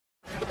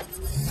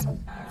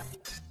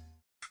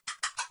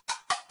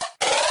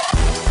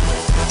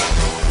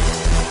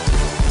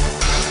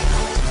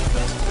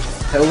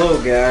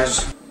Hello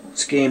guys,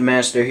 it's Game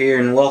Master here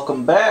and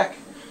welcome back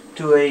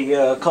to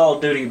a Call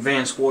of Duty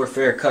Advanced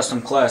Warfare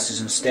Custom Classes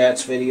and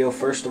Stats video.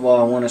 First of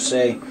all, I want to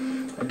say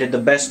I did the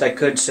best I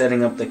could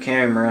setting up the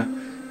camera.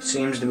 It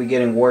seems to be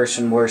getting worse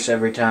and worse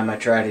every time I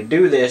try to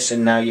do this,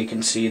 and now you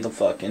can see the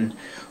fucking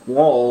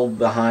wall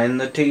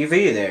behind the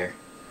TV there.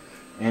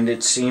 And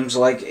it seems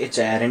like it's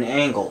at an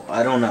angle.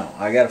 I don't know.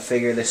 I gotta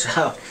figure this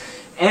out.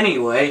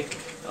 Anyway,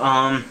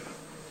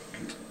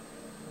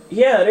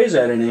 yeah, it is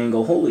at an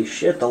angle. Holy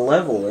shit, the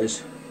level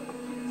is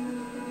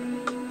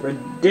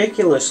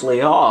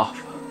ridiculously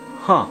off.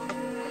 Huh.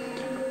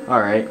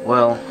 Alright,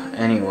 well,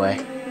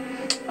 anyway.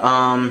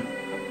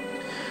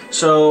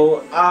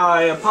 So,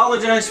 I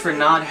apologize for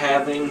not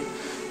having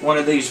one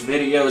of these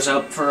videos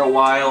up for a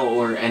while,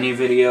 or any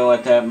video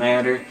at that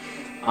matter.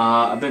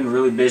 I've been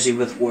really busy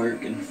with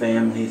work and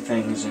family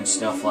things and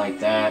stuff like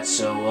that,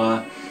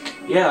 so,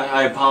 yeah,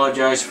 I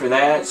apologize for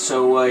that.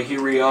 So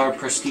here we are,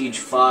 Prestige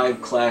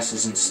 5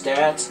 Classes and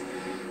Stats.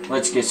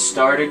 Let's get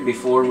started.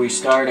 Before we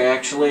start,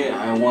 actually,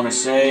 I want to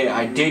say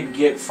I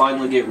did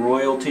finally get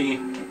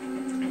royalty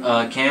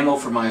camo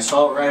for my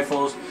assault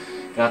rifles.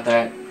 Got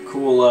that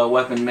cool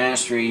weapon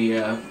mastery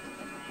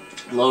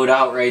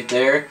loadout right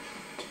there.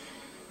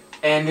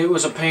 And it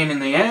was a pain in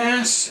the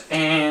ass,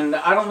 and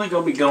I don't think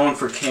I'll be going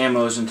for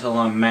camos until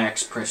I'm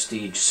max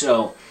prestige.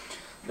 So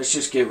let's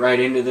just get right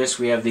into this.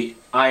 We have the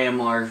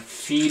IMR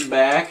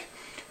feedback,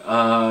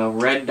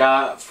 red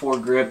dot,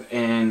 foregrip,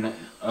 and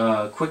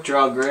quick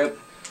draw grip.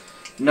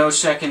 No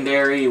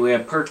secondary. We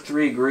have perk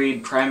 3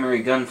 greed,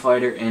 primary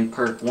gunfighter, and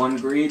perk 1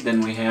 greed. Then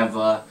we have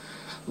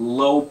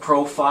low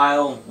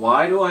profile.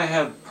 Why do I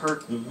have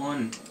perk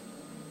 1?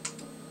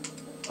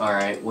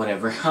 Alright,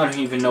 whatever. I don't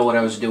even know what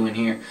I was doing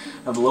here.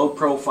 I have low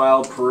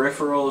profile,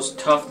 peripherals,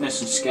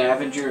 toughness, and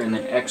scavenger, and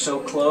then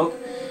exo cloak.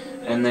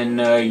 And then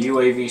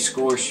UAV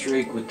score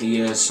streak with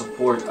the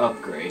support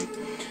upgrade.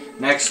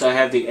 Next I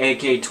have the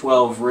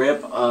AK-12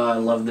 RIP. I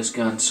love this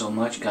gun so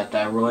much. Got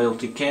that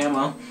royalty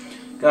camo.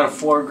 Got a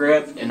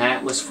foregrip, an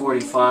Atlas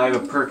 45, a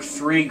perk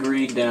 3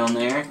 greed down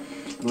there.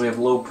 We have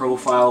low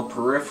profile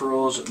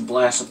peripherals,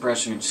 blast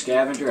suppressor, and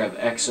scavenger. I have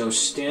exo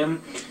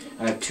stim.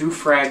 I have 2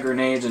 frag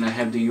grenades, and I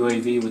have the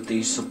UAV with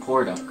the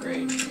support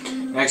upgrade.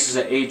 Next is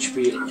the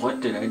HB...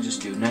 What did I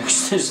just do?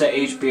 Next is the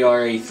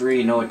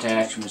HBRA-3, no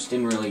attachments,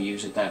 didn't really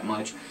use it that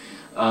much.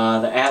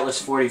 The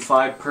Atlas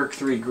 45, perk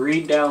 3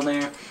 greed down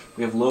there.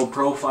 We have low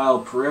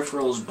profile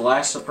peripherals,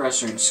 blast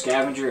suppressor, and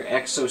scavenger,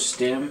 exo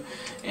stim,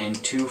 and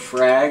 2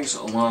 frags,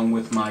 along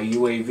with my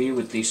UAV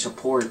with the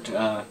support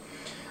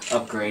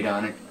upgrade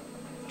on it.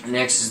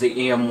 Next is the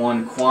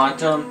EM1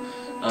 Quantum.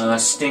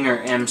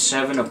 Stinger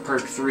M7, a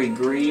perk 3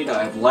 greed.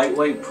 I have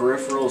lightweight,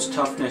 peripherals,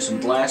 toughness,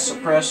 and blast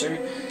suppressor.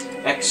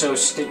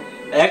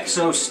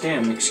 Exo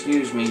stim,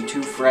 excuse me, 2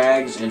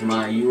 frags, and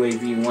my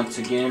UAV once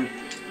again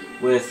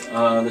with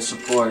the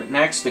support.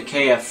 Next, the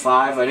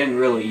KF5. I didn't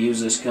really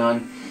use this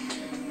gun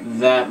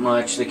that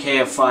much. The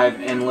KF5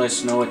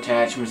 endless, no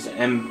attachments. The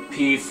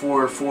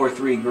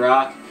MP443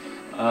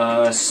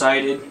 Grok,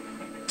 sighted.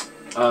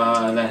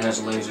 That has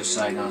a laser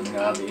sight on it,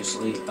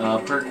 obviously.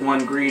 Perk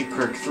 1 greed,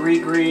 perk 3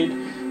 greed,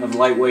 of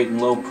lightweight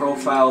and low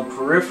profile,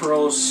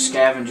 peripherals,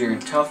 scavenger,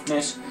 and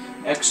toughness,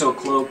 exo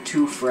cloak,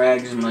 2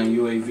 frags, and my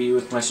UAV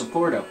with my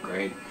support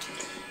upgrade.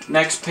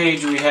 Next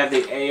page we have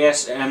the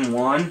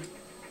ASM-1.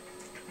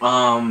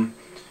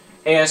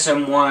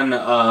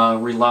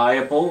 ASM-1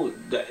 reliable.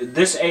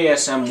 This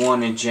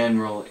ASM-1 in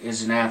general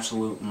is an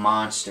absolute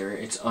monster.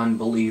 It's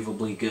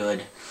unbelievably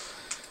good.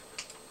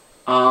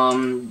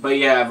 But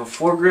yeah, I have a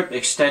foregrip,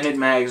 extended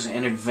mags,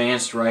 and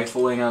advanced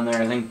rifling on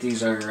there. I think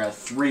these are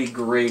 3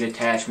 great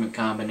attachment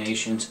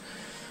combinations.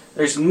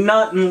 There's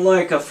nothing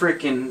like a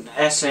freaking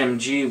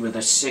SMG with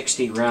a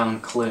 60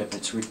 round clip.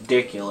 It's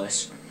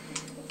ridiculous.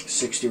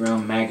 60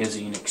 round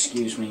magazine,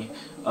 excuse me.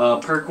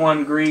 Perk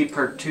 1 greed,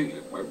 perk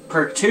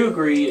 2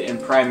 greed,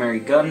 and primary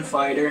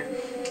gunfighter.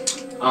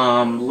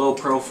 Low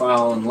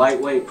profile and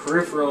lightweight,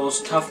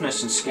 peripherals,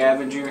 toughness, and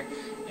scavenger,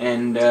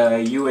 and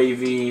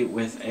UAV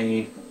with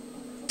a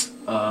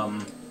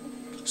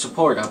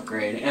support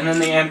upgrade. And then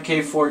the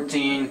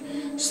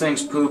MK14, this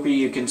thing's poopy.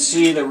 You can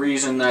see the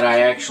reason that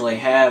I actually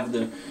have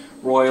the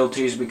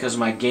royalties because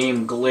my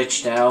game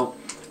glitched out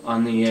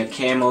on the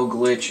camo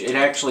glitch. It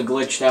actually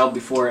glitched out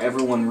before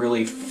everyone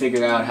really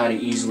figured out how to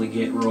easily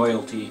get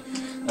royalty.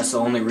 That's the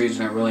only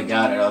reason I really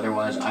got it.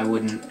 Otherwise I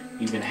wouldn't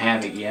even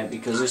have it yet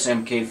because this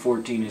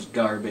MK14 is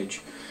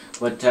garbage.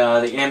 But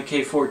the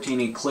MK14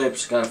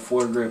 Eclipse got a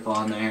foregrip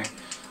on there.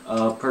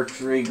 Perk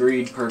 3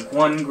 greed, perk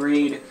 1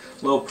 greed,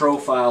 low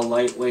profile,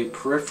 lightweight,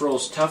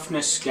 peripherals,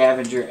 toughness,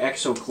 scavenger,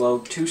 exo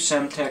cloak, 2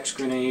 Semtex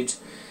grenades,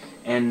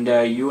 and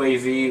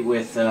UAV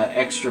with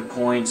extra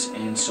points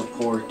and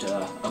support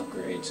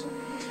upgrades.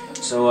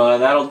 So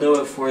that'll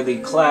do it for the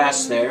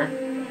class there.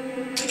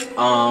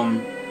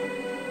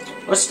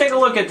 Let's take a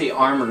look at the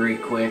armory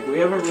quick. We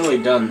haven't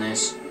really done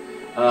this.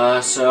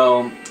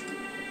 So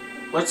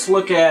let's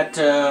look at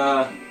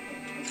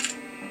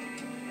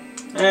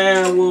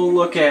we'll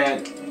look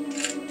at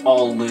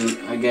all loot,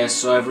 I guess,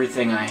 so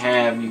everything I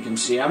have you can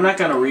see. I'm not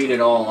going to read it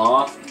all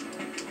off.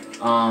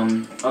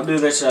 I'll do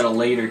this at a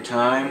later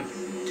time,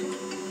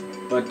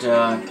 but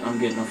I'm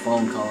getting a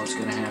phone call. It's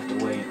going to have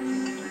to wait.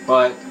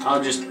 But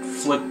I'll just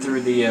flip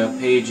through the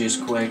pages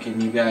quick,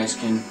 and you guys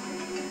can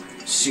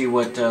see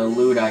what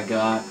loot I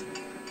got.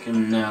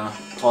 Can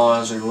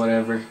pause or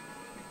whatever.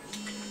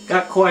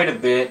 Got quite a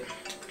bit.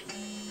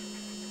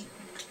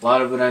 A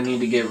lot of it I need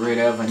to get rid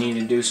of. I need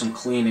to do some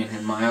cleaning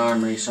in my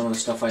armory. Some of the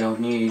stuff I don't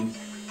need.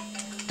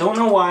 Don't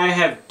know why I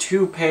have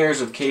 2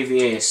 pairs of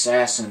KVA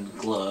Assassin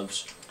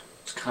gloves.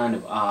 It's kind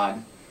of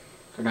odd.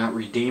 They're not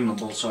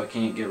redeemable, so I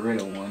can't get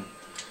rid of one.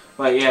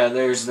 But yeah,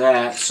 there's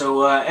that.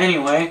 So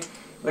anyway,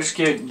 let's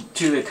get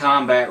to the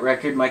combat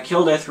record. My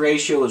kill-death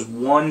ratio is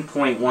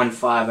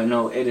 1.15. I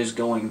know it is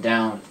going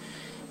down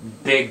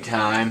big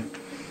time.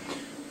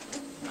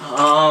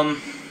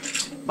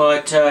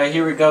 But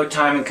here we go.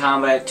 Time in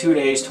combat: 2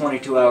 days,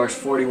 22 hours,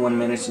 41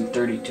 minutes, and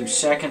 32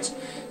 seconds.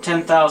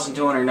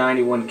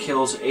 10,291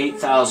 kills,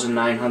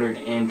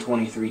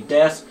 8,923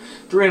 deaths,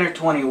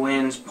 320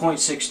 wins,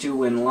 0.62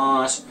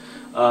 win-loss,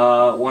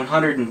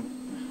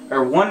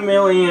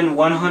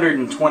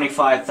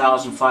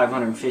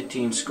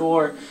 1,125,515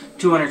 score,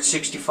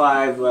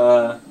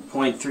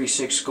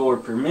 265.36 score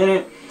per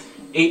minute,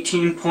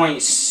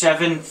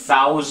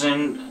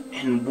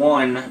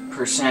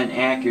 18.7001%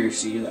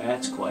 accuracy.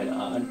 That's quite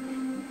odd.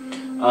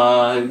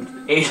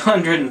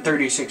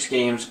 836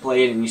 games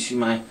played, and you see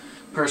my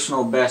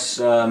personal best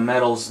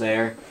medals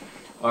there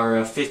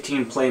are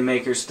 15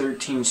 playmakers,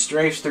 13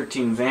 strafes,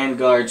 13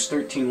 vanguards,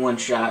 13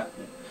 one-shot,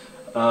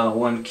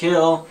 1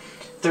 kill,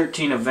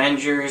 13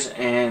 avengers,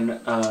 and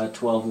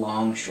 12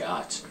 long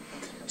shots.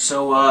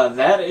 So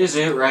that is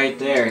it right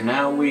there.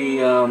 Now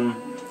we,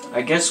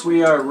 I guess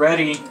we are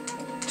ready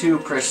to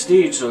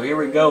prestige. So here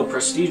we go.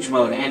 Prestige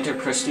mode. Enter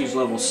prestige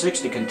level 6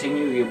 to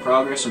continue your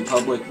progress in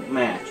public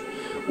match.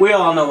 We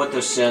all know what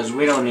this says.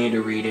 We don't need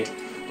to read it.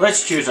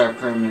 Let's choose our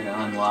permanent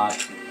unlock.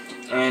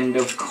 And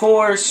of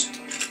course,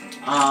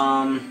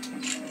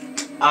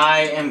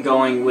 I am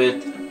going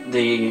with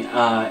the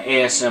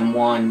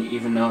ASM1,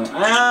 even though,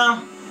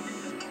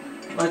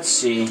 let's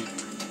see.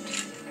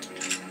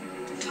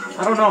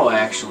 I don't know,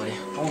 actually.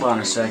 Hold on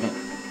a second.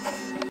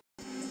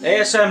 The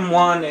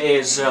ASM1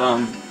 is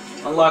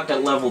unlocked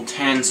at level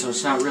 10, so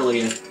it's not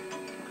really a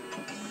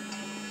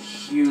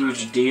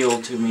huge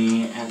deal to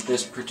me at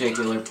this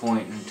particular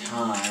point in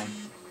time.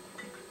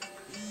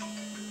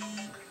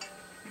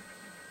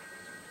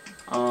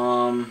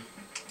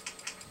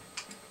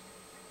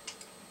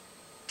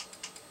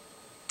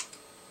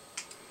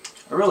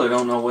 I really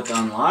don't know what to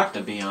unlock,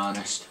 to be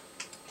honest.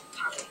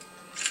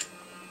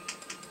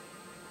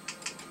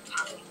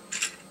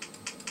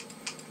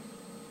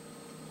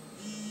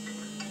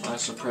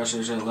 Blast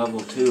suppressors at level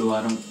 2,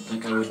 I don't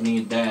think I would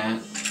need that.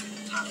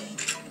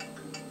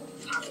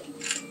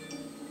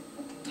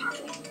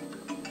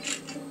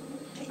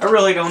 I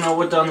really don't know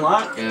what to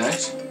unlock,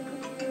 guys.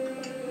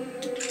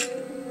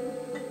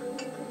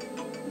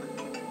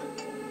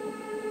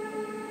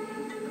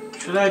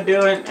 Should I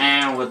do it?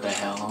 What the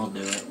hell, I'll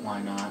do it.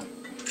 Why not?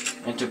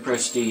 Enter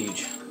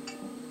prestige.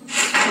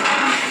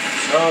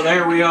 So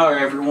there we are,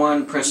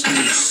 everyone.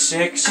 Prestige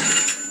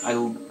 6.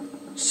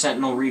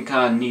 Sentinel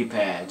Recon knee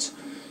pads.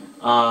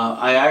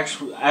 I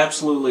actually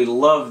absolutely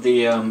love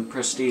the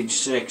Prestige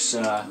 6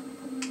 I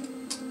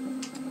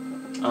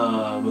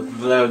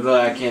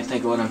can't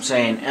think of what I'm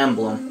saying,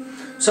 emblem.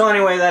 So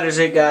anyway, that is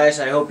it, guys.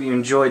 I hope you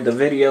enjoyed the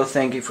video.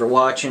 Thank you for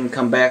watching.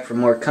 Come back for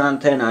more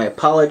content. I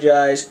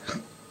apologize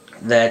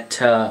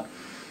that I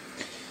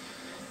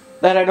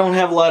don't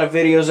have a lot of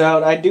videos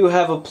out. I do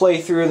have a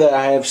playthrough that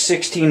I have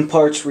 16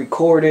 parts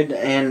recorded,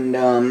 and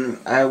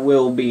I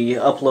will be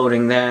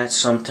uploading that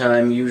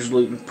sometime,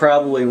 usually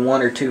probably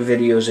 1 or 2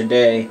 videos a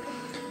day,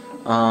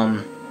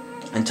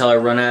 until I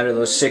run out of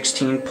those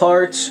 16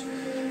 parts,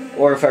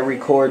 or if I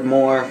record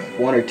more,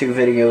 1 or 2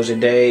 videos a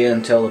day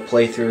until the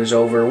playthrough is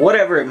over,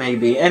 whatever it may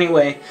be.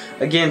 Anyway,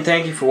 again,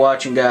 thank you for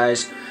watching,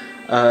 guys.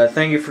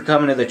 Thank you for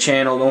coming to the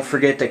channel. Don't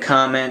forget to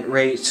comment,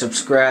 rate,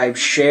 subscribe,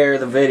 share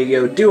the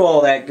video, do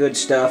all that good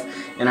stuff.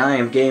 And I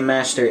am Game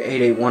Master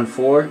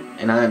 8814,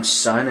 and I am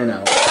signing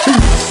out.